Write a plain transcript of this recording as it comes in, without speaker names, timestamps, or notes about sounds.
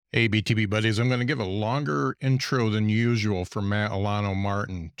Hey, BTB buddies, I'm going to give a longer intro than usual for Matt Alano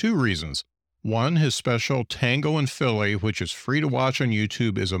Martin. Two reasons. One, his special Tango in Philly, which is free to watch on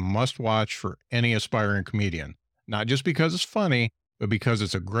YouTube, is a must watch for any aspiring comedian. Not just because it's funny, but because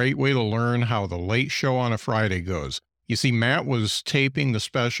it's a great way to learn how the late show on a Friday goes. You see, Matt was taping the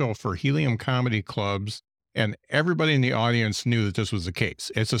special for Helium Comedy Clubs, and everybody in the audience knew that this was the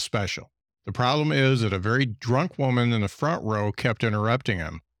case. It's a special. The problem is that a very drunk woman in the front row kept interrupting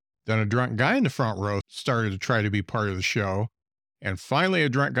him. Then a drunk guy in the front row started to try to be part of the show. And finally, a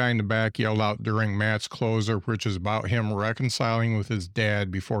drunk guy in the back yelled out during Matt's closer, which is about him reconciling with his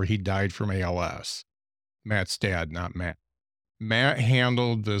dad before he died from ALS. Matt's dad, not Matt. Matt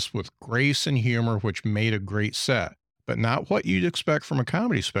handled this with grace and humor, which made a great set, but not what you'd expect from a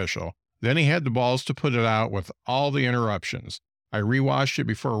comedy special. Then he had the balls to put it out with all the interruptions. I rewatched it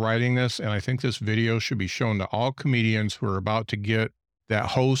before writing this, and I think this video should be shown to all comedians who are about to get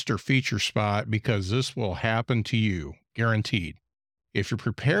that host or feature spot, because this will happen to you, guaranteed. If you're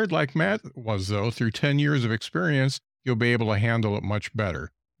prepared like Matt was, though, through 10 years of experience, you'll be able to handle it much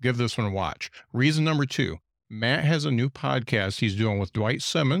better. Give this one a watch. Reason number two, Matt has a new podcast he's doing with Dwight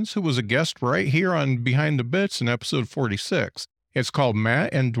Simmons, who was a guest right here on Behind the Bits in episode 46. It's called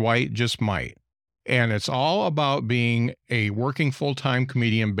Matt and Dwight Just Might. And it's all about being a working full-time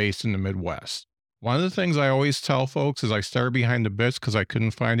comedian based in the Midwest. One of the things I always tell folks is I started Behind the Bits because I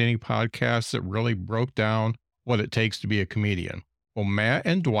couldn't find any podcasts that really broke down what it takes to be a comedian. Well, Matt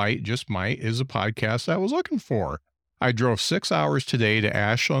and Dwight Just Might is a podcast I was looking for. I drove 6 hours today to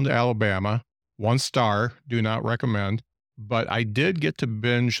Ashland, Alabama. 1 star, do not recommend. But I did get to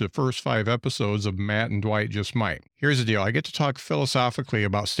binge the first 5 episodes of Matt and Dwight Just Might. Here's the deal. I get to talk philosophically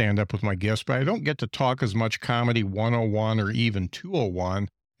about stand-up with my guests, but I don't get to talk as much comedy 101 or even 201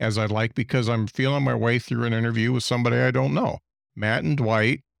 as I'd like, because I'm feeling my way through an interview with somebody I don't know. Matt and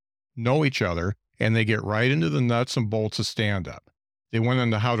Dwight know each other, and they get right into the nuts and bolts of stand-up. They went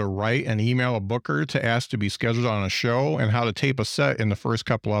into how to write and email a booker to ask to be scheduled on a show, and how to tape a set in the first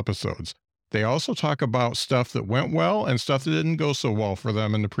couple episodes. They also talk about stuff that went well and stuff that didn't go so well for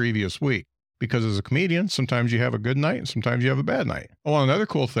them in the previous week. Because as a comedian, sometimes you have a good night and sometimes you have a bad night. Oh, another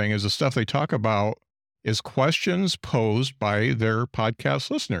cool thing is the stuff they talk about is questions posed by their podcast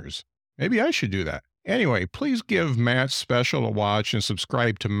listeners. Maybe I should do that. Anyway, please give Matt's special a watch and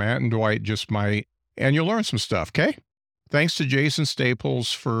subscribe to Matt and Dwight Just Might, and you'll learn some stuff, okay? Thanks to Jason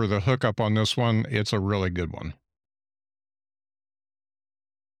Staples for the hookup on this one. It's a really good one.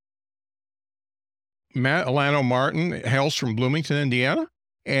 Matt Alano Martin hails from Bloomington, Indiana,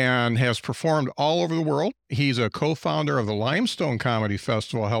 and has performed all over the world. He's a co-founder of the Limestone Comedy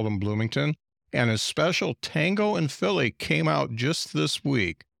Festival held in Bloomington, and his special Tango in Philly came out just this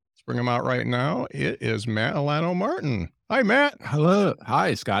week. Let's bring him out right now. It is Matt Alano Martin. Hi, Matt. Hello.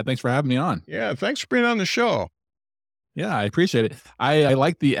 Hi, Scott. Thanks for having me on. Yeah, thanks for being on the show. Yeah, I appreciate it. I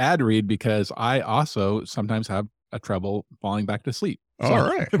like the ad read because I also sometimes have a trouble falling back to sleep. All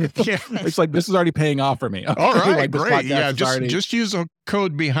right. Yeah. It's like, this is already paying off for me. All right, Like, this great. podcast Yeah, is already- just use a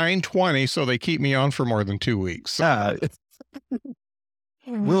code behind 20 so they keep me on for more than 2 weeks.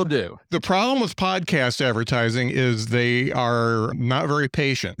 Will do. The problem with podcast advertising is they are not very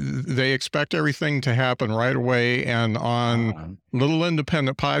patient. They expect everything to happen right away. And on little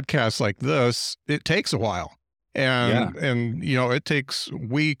independent podcasts like this, it takes a while. And you know, it takes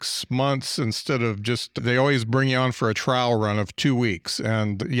weeks, months, instead of just, they always bring you on for a trial run of 2 weeks.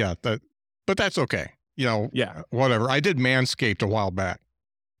 And yeah, but that's okay. You know, Yeah. whatever. I did Manscaped a while back,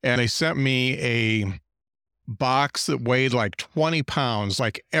 and they sent me a box that weighed like 20 pounds,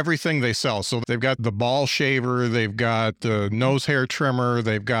 like everything they sell. So they've got the ball shaver, they've got the nose hair trimmer,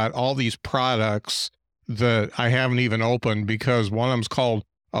 they've got all these products that I haven't even opened, because one of them's called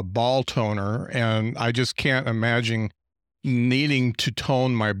a ball toner, and I just can't imagine needing to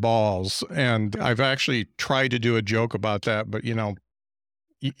tone my balls. And I've actually tried to do a joke about that, but you know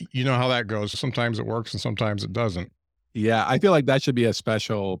how that goes. Sometimes it works and sometimes it doesn't. Yeah, I feel like that should be a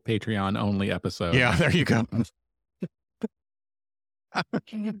special Patreon only episode. Yeah, there you go.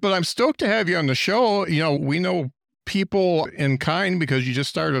 But I'm stoked to have you on the show. You know, we know people in kind because you just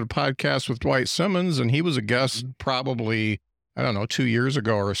started a podcast with Dwight Simmons, and he was a guest probably, I don't know, 2 years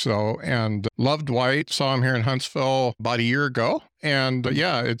ago or so, and loved Dwight. Saw him here in Huntsville about a year ago. And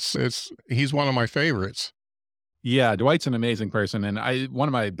yeah, he's one of my favorites. Yeah, Dwight's an amazing person, and one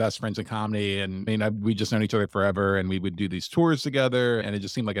of my best friends in comedy. And I mean, we just known each other forever, and we would do these tours together, and it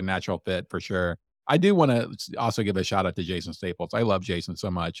just seemed like a natural fit for sure. I do want to also give a shout out to Jason Staples. I love Jason so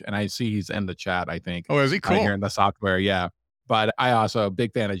much, and I see he's in the chat, I think. Oh, is he? Cool. Here in the software, yeah. But I also a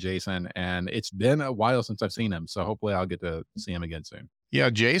big fan of Jason, and it's been a while since I've seen him, so hopefully I'll get to see him again soon. Yeah,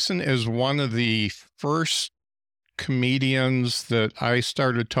 Jason is one of the first comedians that I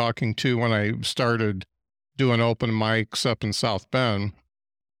started talking to when I started doing open mics up in South Bend.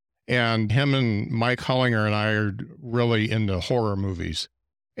 And him and Mike Hullinger and I are really into horror movies.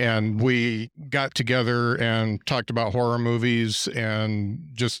 And we got together and talked about horror movies and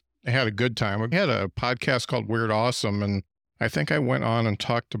just had a good time. We had a podcast called Weird Awesome. And I think I went on and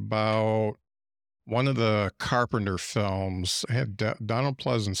talked about one of the Carpenter films. I had Donald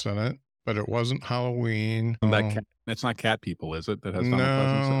Pleasance in it, but it wasn't Halloween. And that's not Cat People, is it? That has Donald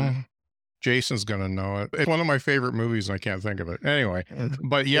Pleasance in it? No, Jason's gonna know it. It's one of my favorite movies, and I can't think of it. Anyway,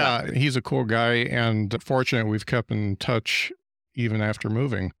 but yeah, he's a cool guy, and fortunately, we've kept in touch even after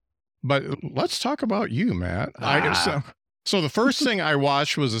moving. But let's talk about you, Matt. So the first thing I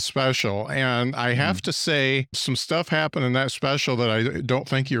watched was a special, and I have to say, some stuff happened in that special that I don't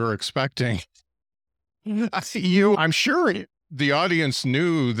think you were expecting. I'm sure the audience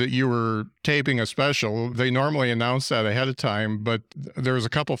knew that you were taping a special. They normally announce that ahead of time, but there was a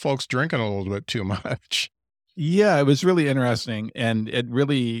couple folks drinking a little bit too much. Yeah, it was really interesting, and it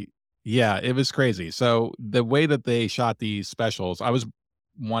really it was crazy. So, the way that they shot these specials, I was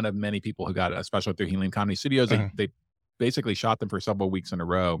one of many people who got a special through Helium Comedy Studios. They basically shot them for several weeks in a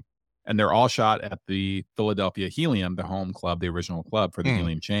row, and they're all shot at the Philadelphia Helium, the home club, the original club for the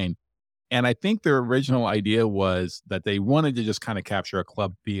Helium chain. And I think their original idea was that they wanted to just kind of capture a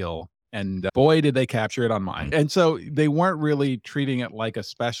club feel. And boy, did they capture it on mine. And so they weren't really treating it like a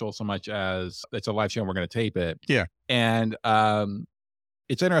special so much as it's a live show and we're going to tape it. Yeah. And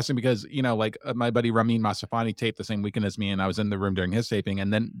it's interesting because, like my buddy Ramin Masafani taped the same weekend as me, and I was in the room during his taping.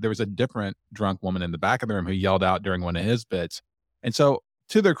 And then there was a different drunk woman in the back of the room who yelled out during one of his bits. And so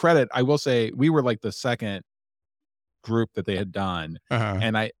to their credit, I will say we were like the second group that they had done.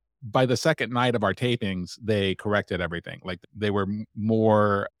 And by the second night of our tapings, they corrected everything. Like they were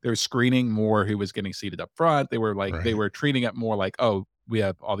screening more who was getting seated up front. They were like, they were treating it more like, oh, we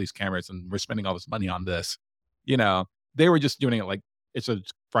have all these cameras and we're spending all this money on this. They were just doing it like it's a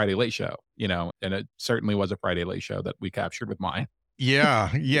Friday late show, and it certainly was a Friday late show that we captured with mine.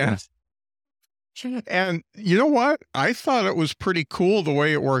 Yeah. Yeah. And you know what? I thought it was pretty cool the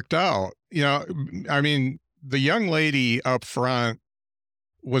way it worked out. I mean, the young lady up front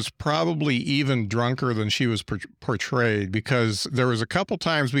was probably even drunker than she was portrayed, because there was a couple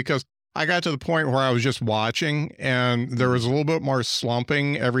times, because I got to the point where I was just watching and there was a little bit more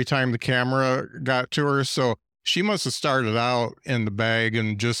slumping every time the camera got to her. So she must have started out in the bag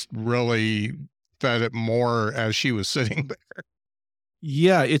and just really fed it more as she was sitting there.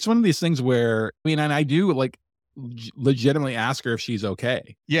 Yeah, it's one of these things where, and I do like legitimately ask her if she's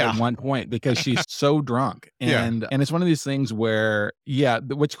okay at one point, because she's so drunk. And it's one of these things where,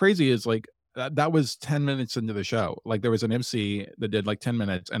 what's crazy is like, that was 10 minutes into the show. Like there was an MC that did like 10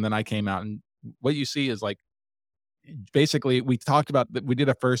 minutes, and then I came out, and what you see is like, basically we talked about that. We did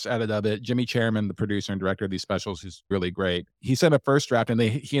a first edit of it. Jimmy Chairman, the producer and director of these specials, who's really great, he sent a first draft, and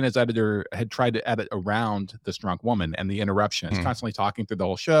he and his editor had tried to edit around this drunk woman and the interruptions, constantly talking through the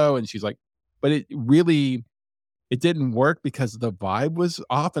whole show. And she's like, but it didn't work because the vibe was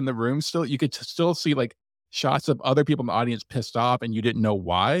off in the room. Still, you could still see like shots of other people in the audience pissed off, and you didn't know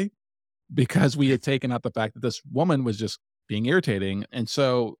why, because we had taken out the fact that this woman was just being irritating. And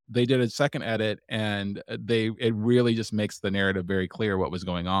so they did a second edit, and it really just makes the narrative very clear what was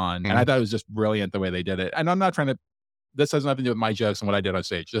going on. And I thought it was just brilliant the way they did it. And I'm not trying to, this has nothing to do with my jokes and what I did on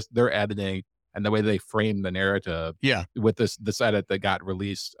stage, just their editing and the way they framed the narrative. Yeah. With this edit that got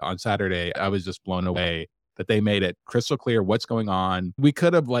released on Saturday, I was just blown away that they made it crystal clear what's going on. We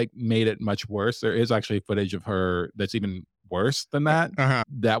could have like made it much worse. There is actually footage of her that's even worse than that,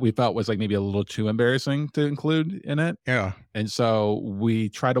 that we felt was like maybe a little too embarrassing to include in it. Yeah. And so we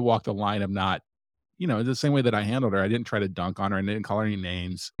try to walk the line of not, the same way that I handled her. I didn't try to dunk on her, and I didn't call her any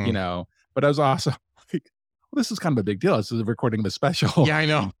names, but I was also like, well, this is kind of a big deal. This is a recording of a special. Yeah, I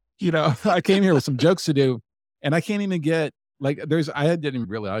know. I came here with some jokes to do, and I can't even get like, I didn't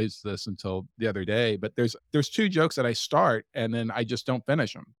realize this until the other day, but there's two jokes that I start and then I just don't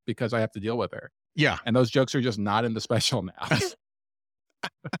finish them because I have to deal with her. Yeah. And those jokes are just not in the special now.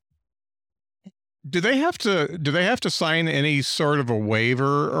 Do they have to sign any sort of a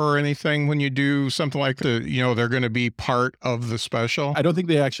waiver or anything when you do something like they're going to be part of the special? I don't think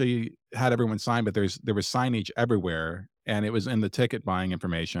they actually had everyone sign, but there was signage everywhere, and it was in the ticket buying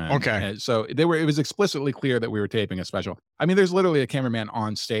information. Okay. And so it was explicitly clear that we were taping a special. I mean, there's literally a cameraman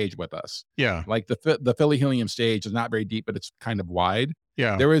on stage with us. Yeah. Like the Philly Helium stage is not very deep, but it's kind of wide.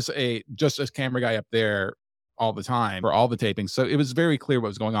 Yeah. There was just a camera guy up there all the time for all the tapings. So it was very clear what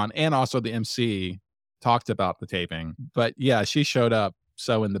was going on. And also the MC talked about the taping. But yeah, she showed up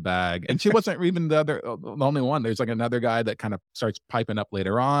so in the bag, and she wasn't even the only one. There's like another guy that kind of starts piping up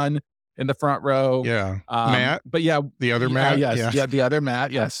later on in the front row. Yeah. Matt, But yeah, the other Matt. yes, Yeah. yeah, the other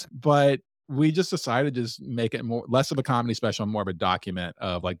Matt, yes. But we just decided to just make it more less of a comedy special, more of a document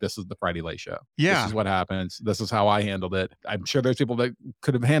of like, this is the Friday Late Show. This Yeah. is what happens. This is how I handled it. I'm sure there's people that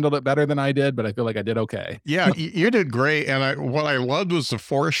could have handled it better than I did, but I feel like I did okay. Yeah, you did great, and what I loved was the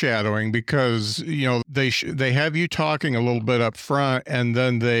foreshadowing because they have you talking a little bit up front, and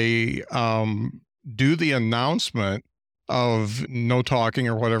then they do the announcement of no talking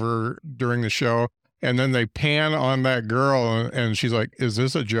or whatever during the show, and then they pan on that girl, and she's like, "Is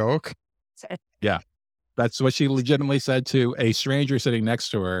this a joke?" Yeah. That's what she legitimately said to a stranger sitting next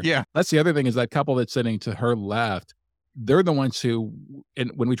to her. Yeah, That's the other thing is that couple that's sitting to her left, they're the ones who,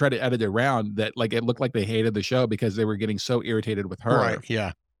 and when we tried to edit it around, that like it looked like they hated the show because they were getting so irritated with her right.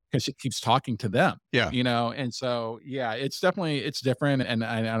 Yeah, because she keeps talking to them. yeah, And so yeah, it's different. And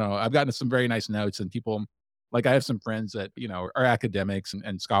I don't know, I've gotten some very nice notes, and people like I have some friends that are academics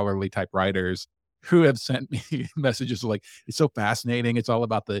and scholarly type writers who have sent me messages like, it's so fascinating. It's all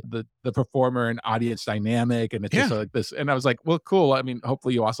about the performer and audience dynamic. And it's just yeah, like this. And I was like, well, cool. I mean,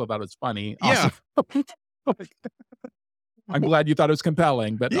 hopefully you also thought it was funny. yeah. Also, I'm glad you thought it was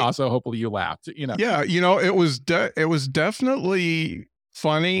compelling, but Yeah. also hopefully you laughed. Yeah, it was definitely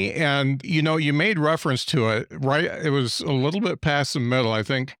funny, and you made reference to it, right? It was a little bit past the middle. I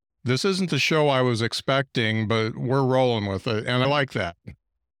think this isn't the show I was expecting, but we're rolling with it, and I like that.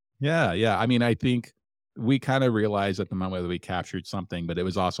 Yeah, yeah. I mean, I think we kind of realized at the moment that we captured something, but it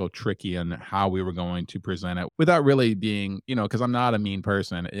was also tricky in how we were going to present it without really being, because I'm not a mean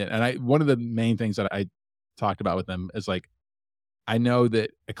person. And one of the main things that I talked about with them is like, I know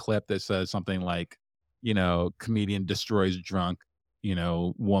that a clip that says something like, comedian destroys drunk,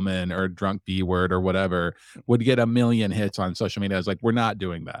 woman or drunk B word or whatever would get a million hits on social media. I was like, we're not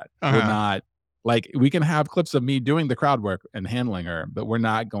doing that. We're Uh-huh. not like, we can have clips of me doing the crowd work and handling her, but we're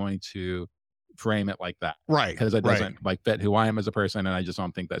not going to frame it like that Right, because it right. doesn't like fit who I am as a person. And I just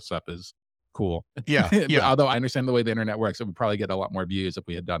don't think that stuff is cool. Yeah, yeah. Although I understand the way the internet works, it would probably get a lot more views if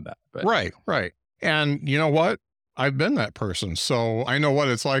we had done that. But Right, right. And you know what? I've been that person, so I know what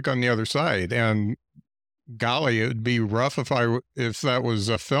it's like on the other side, and golly, it would be rough if that was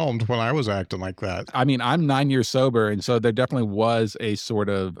filmed when I was acting like that. I mean, I'm 9 years sober, and so there definitely was a sort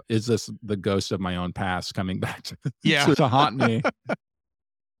of, is this the ghost of my own past coming back to Yeah. to haunt me?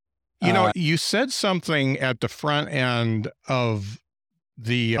 You said something at the front end of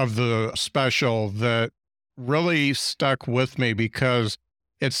the special that really stuck with me because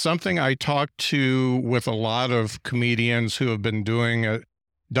it's something I talked to with a lot of comedians who have been doing it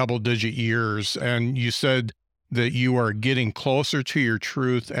double digit years. And you said that you are getting closer to your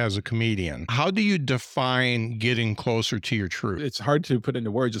truth as a comedian. How do you define getting closer to your truth? It's hard to put into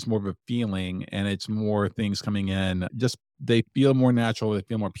words, just more of a feeling, and it's more things coming in. Just they feel more natural, they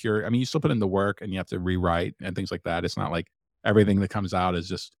feel more pure. I mean, you still put in the work and you have to rewrite and things like that. It's not like everything that comes out is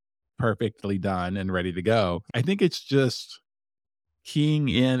just perfectly done and ready to go. I think it's just keying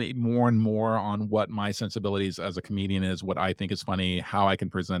in more and more on what my sensibilities as a comedian is, what I think is funny, how I can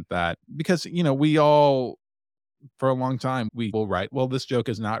present that. Because, we all, for a long time, we will write, well, this joke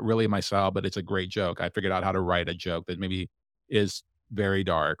is not really my style, but it's a great joke. I figured out how to write a joke that maybe is very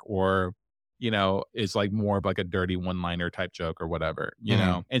dark or, is like more of like a dirty one liner type joke or whatever,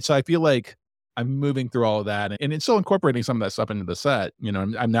 Mhm. And so I feel like I'm moving through all of that and it's still incorporating some of that stuff into the set.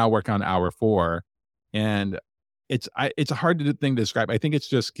 I'm now working on hour 4 and it's a hard thing to describe. I think it's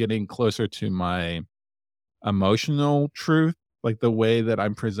just getting closer to my emotional truth, like the way that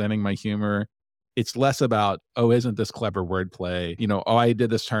I'm presenting my humor. It's less about, oh, isn't this clever wordplay? Oh, I did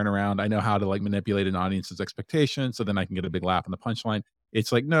this turnaround. I know how to like manipulate an audience's expectations so then I can get a big laugh on the punchline.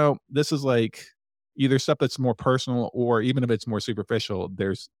 It's like, no, this is like either stuff that's more personal or even if it's more superficial,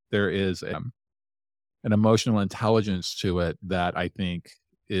 there is an emotional intelligence to it that I think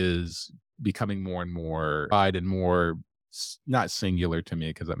is becoming more and more wide and more not singular to me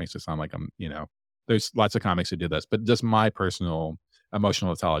because that makes it sound like there's lots of comics who do this, but just my personal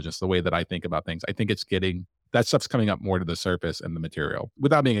emotional intelligence, the way that I think about things, I think it's getting that stuff's coming up more to the surface in the material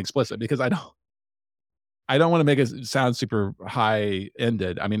without being explicit because I don't want to make it sound super high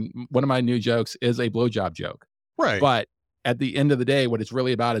ended. I mean, one of my new jokes is a blowjob joke. Right. But at the end of the day, what it's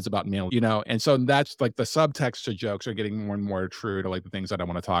really about is about male. And so that's like the subtext to jokes are getting more and more true to like the things that I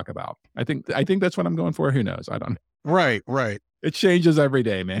want to talk about. I think that's what I'm going for. Who knows? I don't. Right, right. It changes every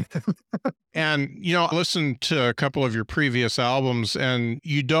day, man. And, I listened to a couple of your previous albums and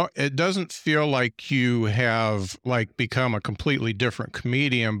it doesn't feel like you have like become a completely different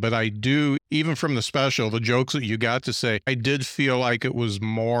comedian, but I do, even from the special, the jokes that you got to say, I did feel like it was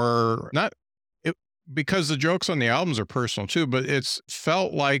more, not it, because the jokes on the albums are personal too, but it's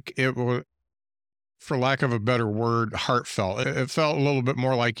felt like it was, for lack of a better word, heartfelt. It felt a little bit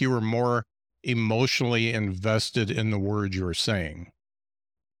more like you were more emotionally invested in the words you were saying.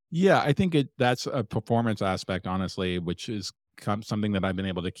 Yeah, I think that's a performance aspect, honestly, which is something that I've been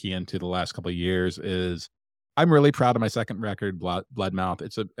able to key into the last couple of years. Is I'm really proud of my second record,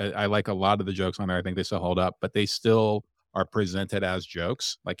 Bloodmouth. I like a lot of the jokes on there. I think they still hold up, but they still are presented as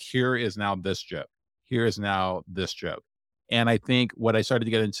jokes. Like here is now this joke. Here is now this joke. And I think what I started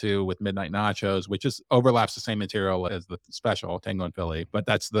to get into with Midnight Nachos, which is overlaps the same material as the special Tango and Philly, but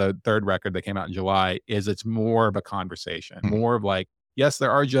that's the third record that came out in July, is it's more of a conversation, more of like, yes,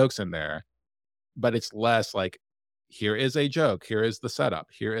 there are jokes in there, but it's less like, here is a joke, here is the setup,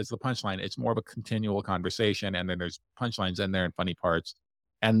 here is the punchline. It's more of a continual conversation, and then there's punchlines in there and funny parts.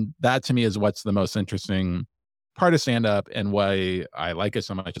 And that to me is what's the most interesting part of stand up, and why I like it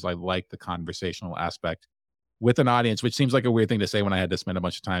so much is I like the conversational aspect with an audience, which seems like a weird thing to say when I had to spend a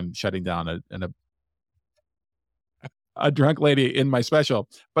bunch of time shutting down a drunk lady in my special.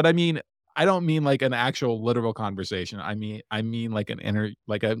 But I mean, I don't mean like an actual literal conversation. I mean like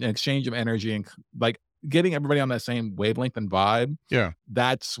like an exchange of energy and like getting everybody on that same wavelength and vibe. Yeah.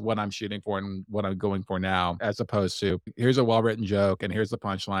 That's what I'm shooting for and what I'm going for now, as opposed to here's a well-written joke and here's the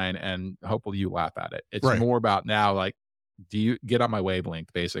punchline and hopefully you laugh at it. It's Right. more about now, like, do you get on my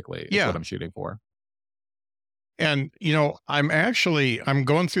wavelength, basically, is what Yeah. I'm shooting for. And, I'm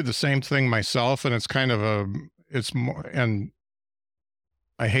going through the same thing myself, and it's kind of it's more, and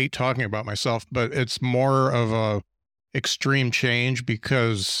I hate talking about myself, but it's more of a extreme change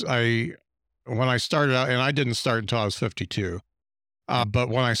because when I started out, and I didn't start until I was 52, but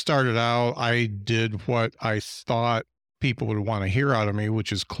when I started out, I did what I thought people would want to hear out of me,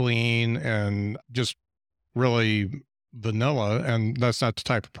 which is clean and just really vanilla. And that's not the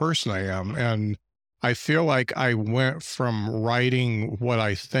type of person I am. And I feel like I went from writing what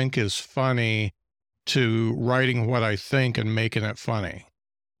I think is funny to writing what I think and making it funny.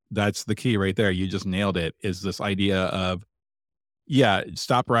 That's the key right there. You just nailed it. Is this idea of, yeah,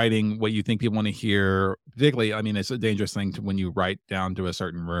 stop writing what you think people want to hear. Particularly, I mean, it's a dangerous thing to when you write down to a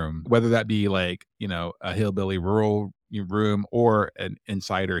certain room, whether that be like, a hillbilly rural room or an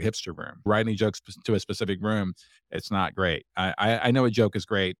insider hipster room. Writing jokes to a specific room, it's not great. I know a joke is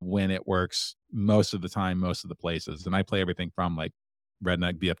great when it works most of the time, most of the places. And I play everything from like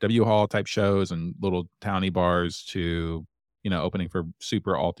redneck BFW hall type shows and little towny bars to, opening for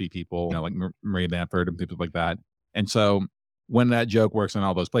super alty people, like Maria Bamford and people like that. And so when that joke works in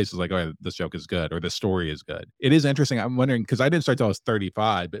all those places, like, oh, this joke is good or this story is good. It is interesting. I'm wondering, because I didn't start till I was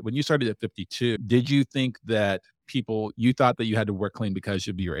 35, but when you started at 52, did you think that you thought that you had to work clean because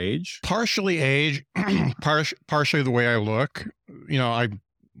of your age? Partially age, partially the way I look. I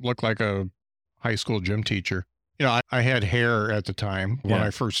look like a high school gym teacher. I had hair at the time when Yeah. I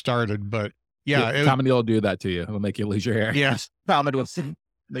first started, but yeah, Yeah, comedy will do that to you. It'll make you lose your hair. yes, Comedy will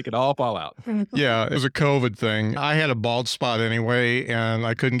make it all fall out. yeah, it was a COVID thing. I had a bald spot anyway, and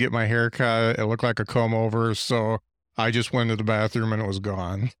I couldn't get my hair cut. It looked like a comb over, so I just went to the bathroom and it was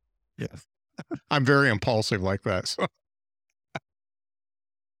gone. Yes. I'm very impulsive like that. So.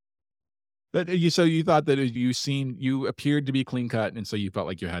 But so you thought that you appeared to be clean cut, and so you felt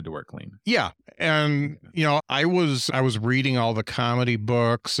like you had to work clean. Yeah, and I was reading all the comedy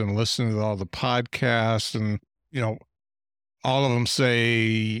books and listening to all the podcasts, and you know all of them say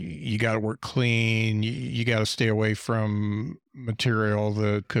you got to work clean, you got to stay away from material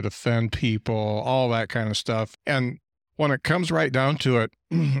that could offend people, all that kind of stuff. And when it comes right down to it,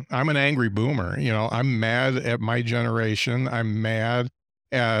 I'm an angry boomer. I'm mad at my generation. I'm mad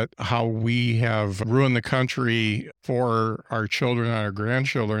at how we have ruined the country for our children and our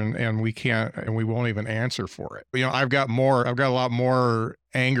grandchildren, and we won't even answer for it. I've got a lot more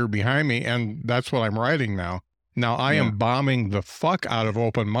anger behind me, and that's what I'm writing now. Now I Yeah. am bombing the fuck out of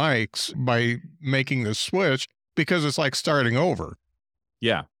open mics by making this switch because it's like starting over.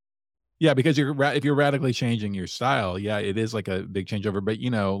 Yeah. Yeah, because if you're radically changing your style, yeah, it is like a big changeover. But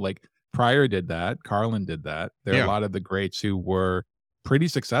like Pryor did that, Carlin did that. There are a Yeah. lot of the greats who were pretty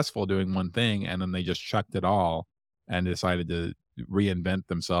successful doing one thing, and then they just chucked it all and decided to reinvent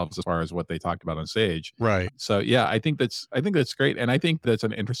themselves as far as what they talked about on stage. Right. So yeah, I think that's great, and I think that's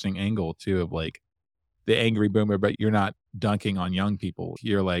an interesting angle too of like the angry boomer, but you're not dunking on young people.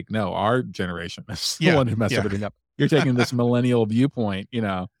 You're like, no, our generation is the Yeah. one who messed Yeah. everything up. you're taking this millennial viewpoint,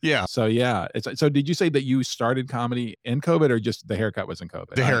 Yeah, So yeah, so did you say that you started comedy in COVID or just the haircut was in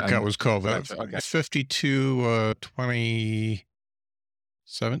COVID? the haircut was Gotcha. Okay. COVID. 52,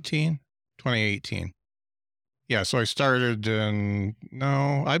 2017, 2018. Yeah, so I started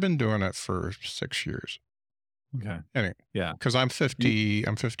no, I've been doing it for 6 years. Okay. Anyway, Yeah. because I'm You, 50,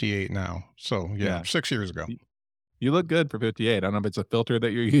 I'm 58 now. So yeah, yeah. 6 years ago. You, you look good for 58. I don't know if it's a filter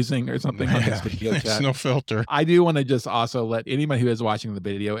that you're using or something on this Yeah, video it's chat. no filter. I do want to just also let anybody who is watching the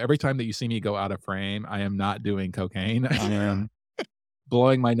video, every time that you see me go out of frame, I am not doing cocaine. I am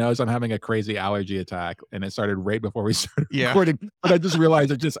blowing my nose. I'm having a crazy allergy attack, and it started right before we started Yeah, recording. But I just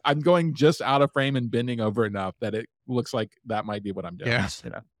realized I'm going just out of frame and bending over enough that it looks like that might be what I'm doing. yeah. You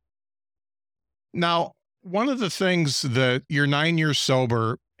know? Now, one of the things that you're 9 years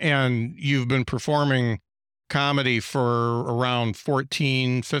sober and you've been performing comedy for around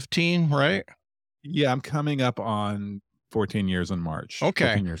 14, 15, right? Yeah, I'm coming up on 14 years in March. Okay.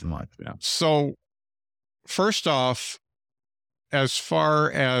 14 years in March. Yeah. So, first off, as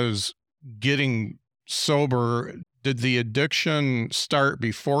far as getting sober, did the addiction start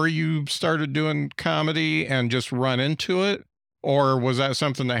before you started doing comedy and just run into it? Or was that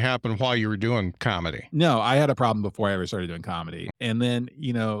something that happened while you were doing comedy? No, I had a problem before I ever started doing comedy. And then,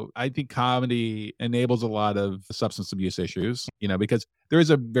 I think comedy enables a lot of substance abuse issues, because there is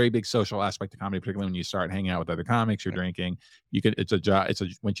a very big social aspect to comedy, particularly when you start hanging out with other comics, you're drinking. It's a job.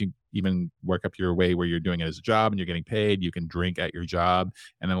 Once you even work up your way where you're doing it as a job and you're getting paid, you can drink at your job.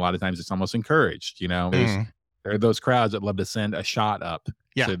 And then a lot of times it's almost encouraged, Mhm. there are those crowds that love to send a shot up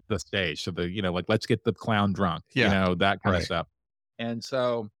Yeah. to the stage. So like, let's get the clown drunk, Yeah. that kind of Right. stuff. And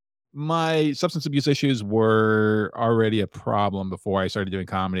so my substance abuse issues were already a problem before I started doing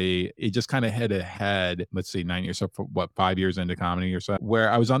comedy. It just kind of hit a head, let's see, 9 years, so for 5 years into comedy or so, where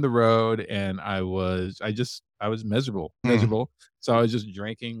I was on the road and I was miserable, Mm. miserable. So I was just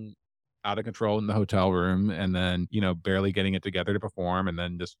drinking out of control in the hotel room and then, barely getting it together to perform and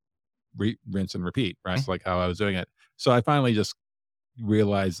then just rinse and repeat, right? It's like how I was doing it. So I finally just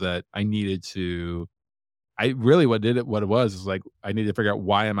realized that I needed to I really what it was is like, I need to figure out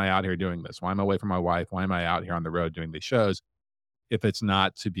why am I out here doing this? Why am I away from my wife? Why am I out here on the road doing these shows if it's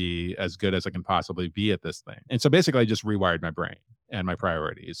not to be as good as I can possibly be at this thing? And so basically I just rewired my brain and my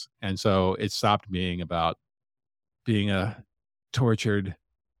priorities. And so it stopped being about being a tortured,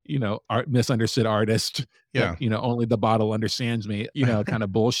 misunderstood artist that, Yeah. only the bottle understands me, kind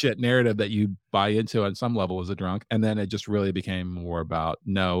of bullshit narrative that you buy into on some level as a drunk. And then it just really became more about,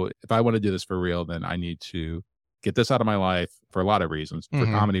 no, if I want to do this for real, then I need to get this out of my life for a lot of reasons, for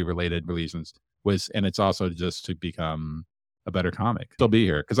Mhm. comedy related reasons and it's also just to become a better comic. Still be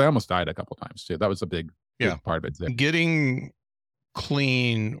here. Cause I almost died a couple times too. That was a big Yeah. part of it too. Getting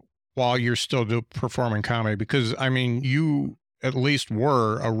clean while you're still performing comedy, because I mean, you at least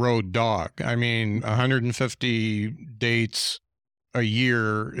were a road dog. I mean, 150 dates a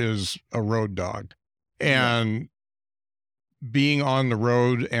year is a road dog. Yeah. And being on the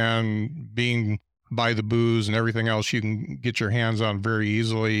road and being by the booze and everything else you can get your hands on very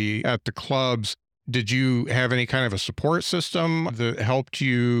easily at the clubs. Did you have any kind of a support system that helped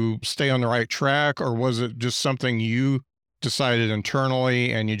you stay on the right track, or was it just something you decided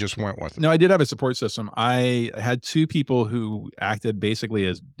internally and you just went with it? No, I did have a support system. I had two people who acted basically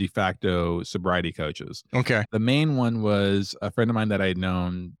as de facto sobriety coaches. Okay. The main one was a friend of mine that I had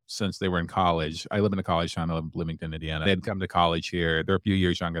known since they were in college. I live in a college town. I live in Bloomington, Indiana. They had come to college here. They're a few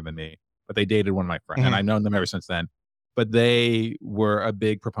years younger than me, but they dated one of my friends, and Mhm. I've known them ever since then. But they were a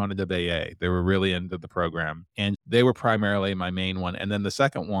big proponent of AA. They were really into the program, and they were primarily my main one. And then the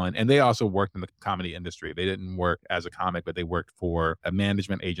second one, and they also worked in the comedy industry. They didn't work as a comic, but they worked for a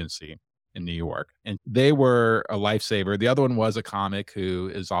management agency in New York, and they were a lifesaver. The other one was a comic who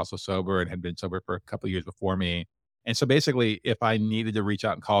is also sober and had been sober for a couple of years before me. And so basically, if I needed to reach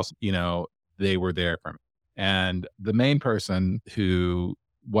out and call, they were there for me. And the main person who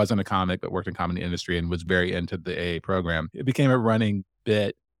wasn't a comic but worked in comedy industry and was very into the AA program, it became a running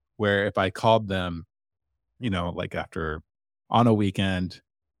bit where if I called them, like after on a weekend,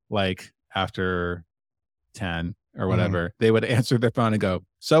 like after 10 or whatever, they would answer their phone and go,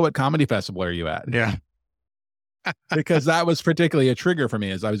 "So what comedy festival are you at?" Yeah. Because that was particularly a trigger for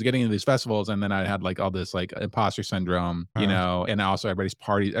me as I was getting into these festivals and then I had like all this like imposter syndrome, and also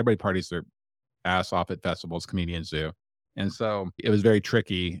everybody parties their ass off at festivals, comedians do. And so it was very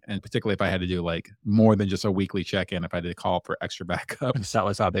tricky. And particularly if I had to do like more than just a weekly check in, if I had to call for extra backups, that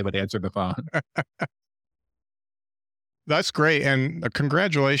was how they would answer the phone. That's great. And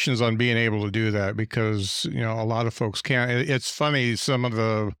congratulations on being able to do that, because, a lot of folks can't. It's funny, some of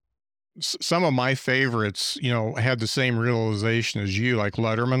the Some of my favorites, had the same realization as you, like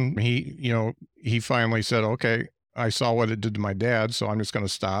Letterman. He finally said, okay, I saw what it did to my dad, so I'm just going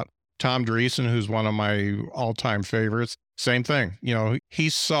to stop. Tom Dreesen, who's one of my all time favorites, same thing. He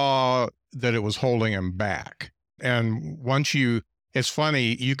saw that it was holding him back. And it's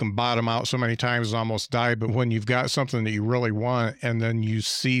funny, you can bottom out so many times and almost die, but when you've got something that you really want and then you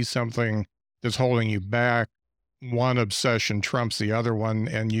see something that's holding you back, one obsession trumps the other one,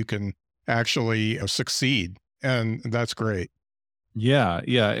 and you can actually succeed. And that's great. Yeah,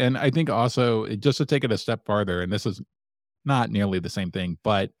 yeah, and I think also just to take it a step farther, and this is not nearly the same thing,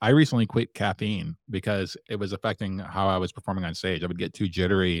 but I recently quit caffeine because it was affecting how I was performing on stage. I would get too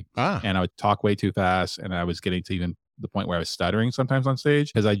jittery Ah, and I would talk way too fast, and I was getting to even the point where I was stuttering sometimes on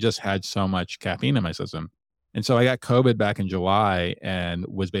stage because I just had so much caffeine in my system. And so I got COVID back in July and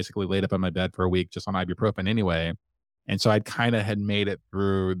was basically laid up in my bed for a week just on ibuprofen anyway. And so I kind of had made it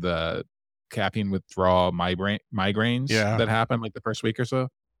through the caffeine withdrawal migraines yeah. that happened like the first week or so.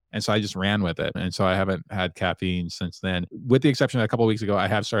 And so I just ran with it. And so I haven't had caffeine since then. With the exception that a couple of weeks ago, I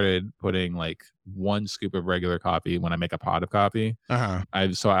have started putting like 1 scoop of regular coffee when I make a pot of coffee. Uh-huh.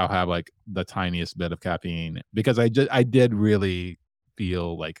 I'll have like the tiniest bit of caffeine because I did really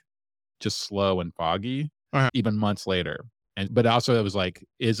feel like just slow and foggy Uh-huh. even months later. But also it was like,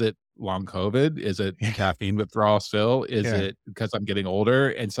 is it long COVID? Is it caffeine withdrawal still? Is Yeah. it because I'm getting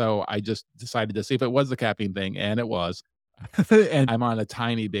older? And so I just decided to see if it was the caffeine thing, and it was. And I'm on a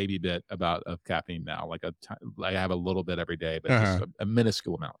tiny baby bit of caffeine now, I have a little bit every day, but just Uh-huh. a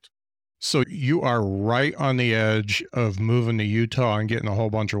minuscule amount. So you are right on the edge of moving to Utah and getting a whole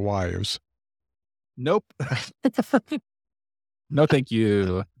bunch of wives. Nope. No, thank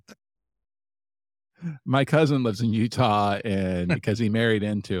you. My cousin lives in Utah, and because he married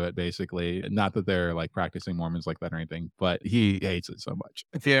into it, basically, not that they're like practicing Mormons like that or anything, but he hates it so much.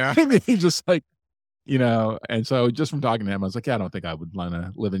 Yeah. He's just like, and so just from talking to him, I was like, yeah, I don't think I would want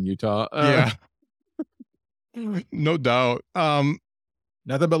to live in Utah. Yeah. No doubt.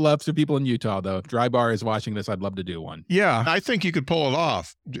 Nothing but love to people in Utah, though. If Dry Bar is watching this, I'd love to do one. Yeah, I think you could pull it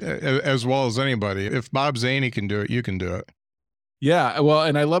off as well as anybody. If Bob Zaney can do it, you can do it. Yeah, well,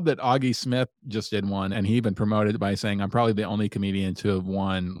 and I love that Augie Smith just did one, and he even promoted it by saying, "I'm probably the only comedian to have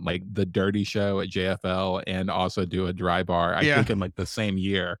won like the Dirty Show at JFL and also do a Dry Bar." I Yeah. think in like the same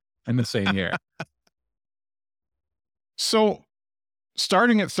year. In the same year. So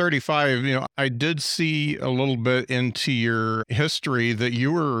starting at 35, I did see a little bit into your history that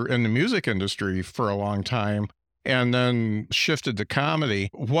you were in the music industry for a long time and then shifted to comedy.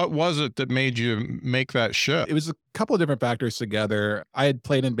 What was it that made you make that shift? It was a couple of different factors together. I had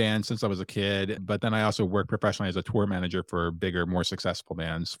played in bands since I was a kid, but then I also worked professionally as a tour manager for bigger, more successful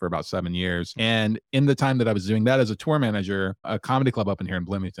bands for about 7 years. And in the time that I was doing that as a tour manager, a comedy club opened here in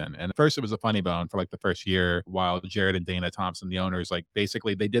Bloomington. And at first it was a funny bone for like the first year while Jared and Dana Thompson, the owners, like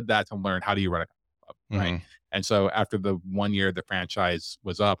basically they did that to learn how do you run a club, right? Mhm. And so after the 1 year the franchise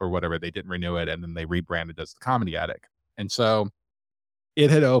was up or whatever, they didn't renew it and then they rebranded as the Comedy Attic. And so it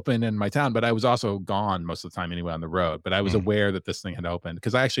had opened in my town, but I was also gone most of the time anyway on the road. But I was Mm. aware that this thing had opened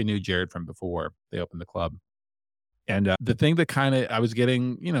because I actually knew Jared from before they opened the club. And the thing that kind of I was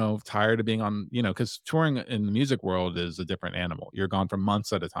getting, tired of being on, because touring in the music world is a different animal. You're gone for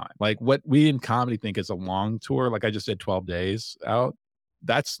months at a time. Like what we in comedy think is a long tour, like I just did 12 days out.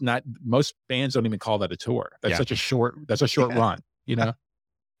 That's not most bands don't even call that a tour. That's Yeah. such a short, that's a short run, you know?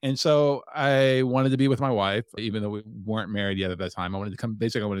 And so I wanted to be with my wife, even though we weren't married yet at that time. I wanted to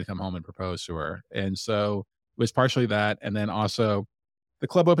come home and propose to her. And so it was partially that. And then also the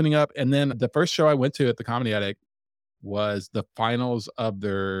club opening up. And then the first show I went to at the Comedy Attic was the finals of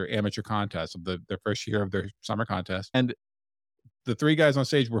their amateur contest of their first year of their summer contest. And the three guys on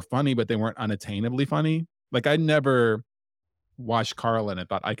stage were funny, but they weren't unattainably funny. Like I never watched Carlin and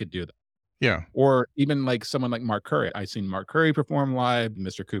thought I could do that. Yeah. Or even like someone like Mark Curry. I've seen Mark Curry perform live,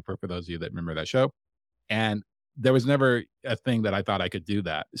 Mr. Cooper, for those of you that remember that show. And there was never a thing that I thought I could do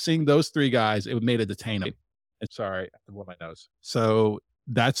that. Seeing those three guys, it made it attainable. And sorry, I have to blow my nose. So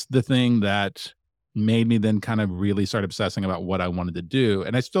that's the thing that made me then kind of really start obsessing about what I wanted to do.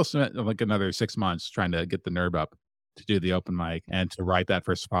 And I still spent like another 6 months trying to get the nerve up to do the open mic and to write that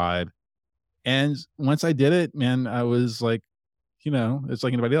first five. And once I did it, man, I was like, it's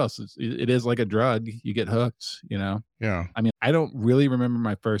like anybody else. It is like a drug. You get hooked. Yeah. I mean, I don't really remember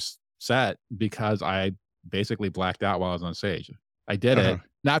my first set because I basically blacked out while I was on stage. I did Uh-huh. it,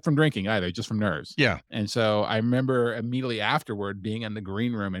 not from drinking either, just from nerves. Yeah. And so I remember immediately afterward being in the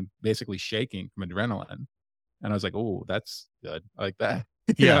green room and basically shaking from adrenaline. And I was like, oh, that's good. I like that.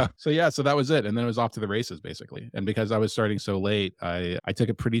 Yeah. Yeah. So that was it. And then it was off to the races basically. And because I was starting so late, I took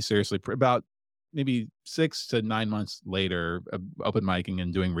it pretty seriously. About maybe 6 to 9 months later, of open micing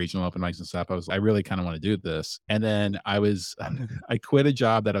and doing regional open mics and stuff, I really kind of want to do this. And then I quit a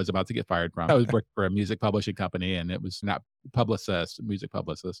job that I was about to get fired from. I was working for a music publishing company, and it was not publicist, music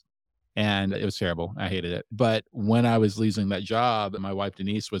publicist. And it was terrible. I hated it. But when I was losing that job, my wife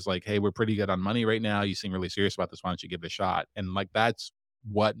Denise was like, "Hey, we're pretty good on money right now. You seem really serious about this. Why don't you give it a shot?" And like that's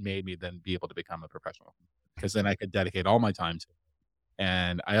what made me then be able to become a professional, because then I could dedicate all my time to it.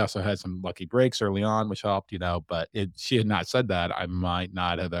 And I also had some lucky breaks early on, which helped, but she had not said that, I might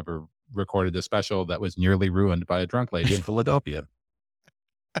not have ever recorded a special that was nearly ruined by a drunk lady in Philadelphia.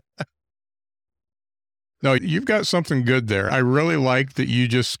 No, you've got something good there. I really like that you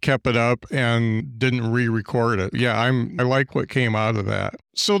just kept it up and didn't re-record it. Yeah, I like what came out of that.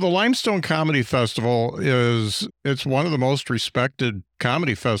 So the Limestone Comedy Festival it's one of the most respected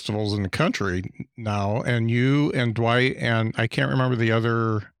comedy festivals in the country now, and you and Dwight and I can't remember the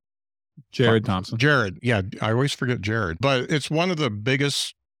other Jared Thompson. Jared. Yeah, I always forget Jared. But it's one of the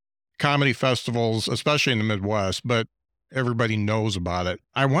biggest comedy festivals, especially in the Midwest, but everybody knows about it.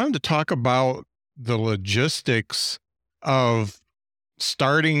 I wanted to talk about the logistics of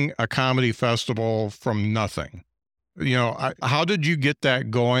starting a comedy festival from nothing. How did you get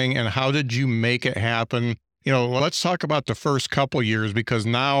that going and how did you make it happen? Let's talk about the first couple years because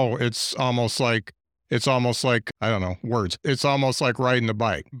now it's almost like I don't know words. It's almost like riding a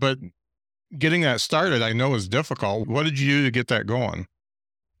bike, but getting that started, I know is difficult. What did you do to get that going?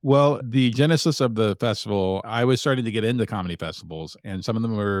 Well, the genesis of the festival, I was starting to get into comedy festivals, and some of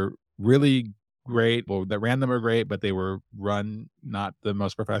them were really great. Well, that ran them were great, but they were run not the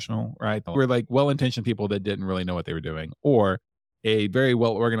most professional, right? We're like well-intentioned people that didn't really know what they were doing, or a very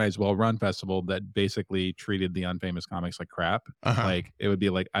well-organized, well-run festival that basically treated the unfamous comics like crap. Uh-huh. Like it would be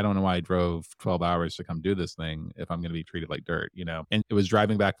like, I don't know why I drove 12 hours to come do this thing if I'm going to be treated like dirt, And it was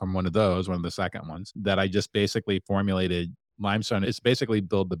driving back from one of the second ones, that I just basically formulated Limestone. It's basically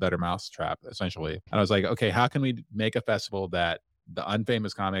build the better mousetrap, essentially. And I was like, okay, how can we make a festival that the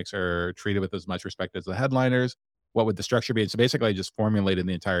unfamous comics are treated with as much respect as the headliners? What would the structure be? And so basically, I just formulated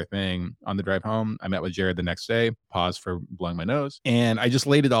the entire thing on the drive home. I met with Jared the next day, pause for blowing my nose. And I just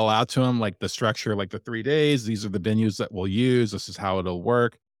laid it all out to him, like the structure, like the 3 days. These are the venues that we'll use. This is how it'll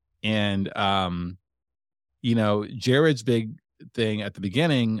work. And, Jared's big thing at the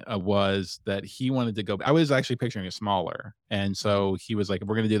beginning was that he wanted to go. I was actually picturing it smaller. And so he was like, if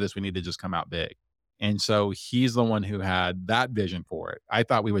we're going to do this, we need to just come out big. And so he's the one who had that vision for it. I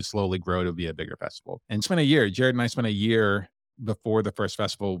thought we would slowly grow to be a bigger festival. And spent a year, Jared and I spent a year before the first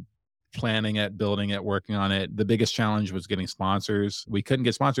festival planning it, building it, working on it. The biggest challenge was getting sponsors. We couldn't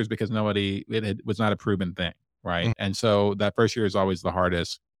get sponsors because it was not a proven thing. Right. Mm. And so that first year is always the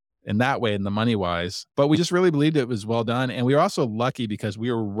hardest in that way, in the money wise, but we just really believed it was well done. And we were also lucky because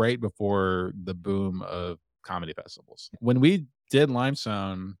we were right before the boom of comedy festivals. When we did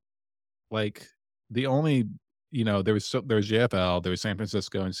Limestone, like the only, there was JFL, there was San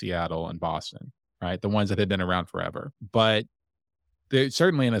Francisco and Seattle and Boston, right? The ones that had been around forever. But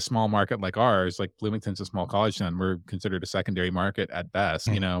certainly in a small market like ours, like Bloomington's a small college town, we're considered a secondary market at best,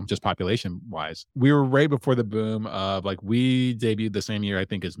 just population wise. We were right before the boom of like, we debuted the same year, I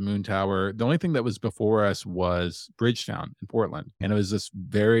think, as Moon Tower. The only thing that was before us was Bridgetown in Portland. And it was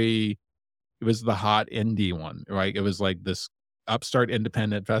it was the hot indie one, right? It was like this upstart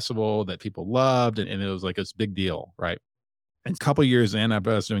independent festival that people loved. And it was like this big deal, right? And a couple years in,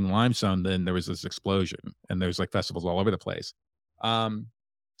 after I was doing Limestone, then there was this explosion and there's like festivals all over the place.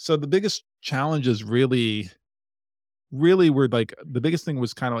 So the biggest challenges really were like, the biggest thing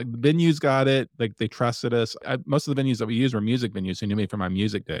was kind of like the venues got it, like they trusted us. Most of the venues that we used were music venues who knew me from my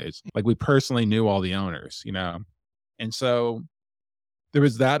music days. Like we personally knew all the owners, and so there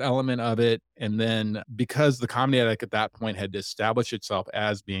was that element of it. And then because the Comedy Attic at that point had established itself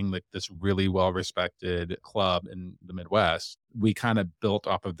as being like this really well-respected club in the Midwest, we kind of built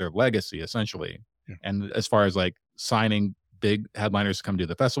off of their legacy essentially. Yeah. And as far as like signing big headliners to come do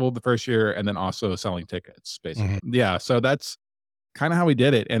the festival the first year and then also selling tickets basically. Mm-hmm. Yeah. So that's kind of how we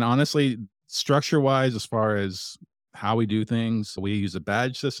did it. And honestly, structure wise, as far as how we do things, we use a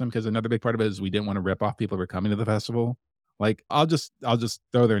badge system because another big part of it is we didn't want to rip off people who are coming to the festival. Like I'll just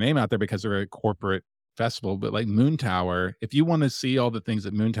throw their name out there because they're a corporate festival, but like Moon Tower, if you want to see all the things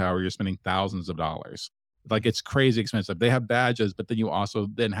at Moon Tower, you're spending thousands of dollars. Like it's crazy expensive. They have badges, but then you also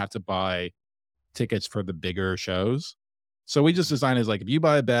then have to buy tickets for the bigger shows. So we just designed it as like, if you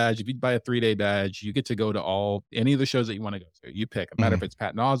buy a badge, if you buy a 3-day badge, you get to go to any of the shows that you want to go to. You pick. No matter if it's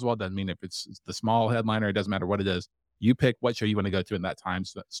Patton Oswalt, doesn't mean if it's the small headliner, it doesn't matter what it is. You pick what show you want to go to in that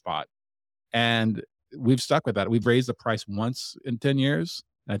spot. And we've stuck with that. We've raised the price once in 10 years.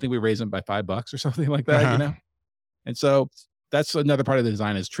 And I think we raised them by $5 or something like that, Uh-huh. And so that's another part of the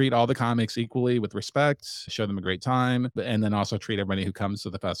design is treat all the comics equally with respect, show them a great time, and then also treat everybody who comes to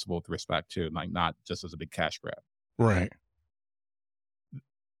the festival with respect too, like not just as a big cash grab. Right.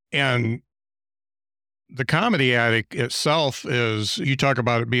 And the Comedy Attic itself is, you talk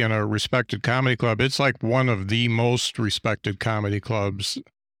about it being a respected comedy club. It's like one of the most respected comedy clubs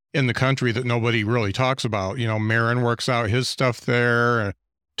in the country that nobody really talks about. You know, Marin works out his stuff there.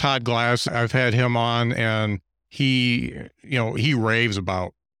 Todd Glass, I've had him on, and he raves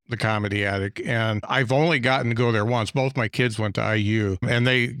about the Comedy Attic. And I've only gotten to go there once. Both my kids went to IU and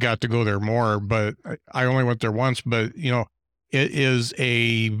they got to go there more, but I only went there once. But, it is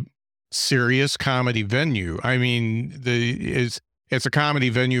a serious comedy venue. I mean, it's a comedy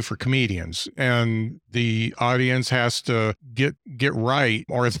venue for comedians, and the audience has to get right,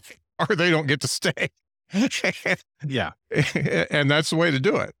 or they don't get to stay. Yeah. And that's the way to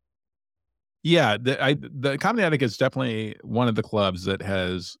do it. Yeah, the Comedy Attic is definitely one of the clubs that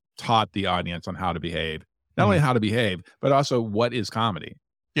has taught the audience on how to behave. Not only how to behave, but also what is comedy.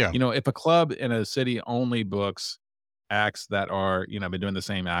 Yeah. If a club in a city only books acts that are, been doing the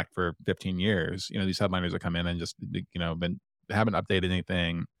same act for 15 years, these headliners that come in and just, haven't updated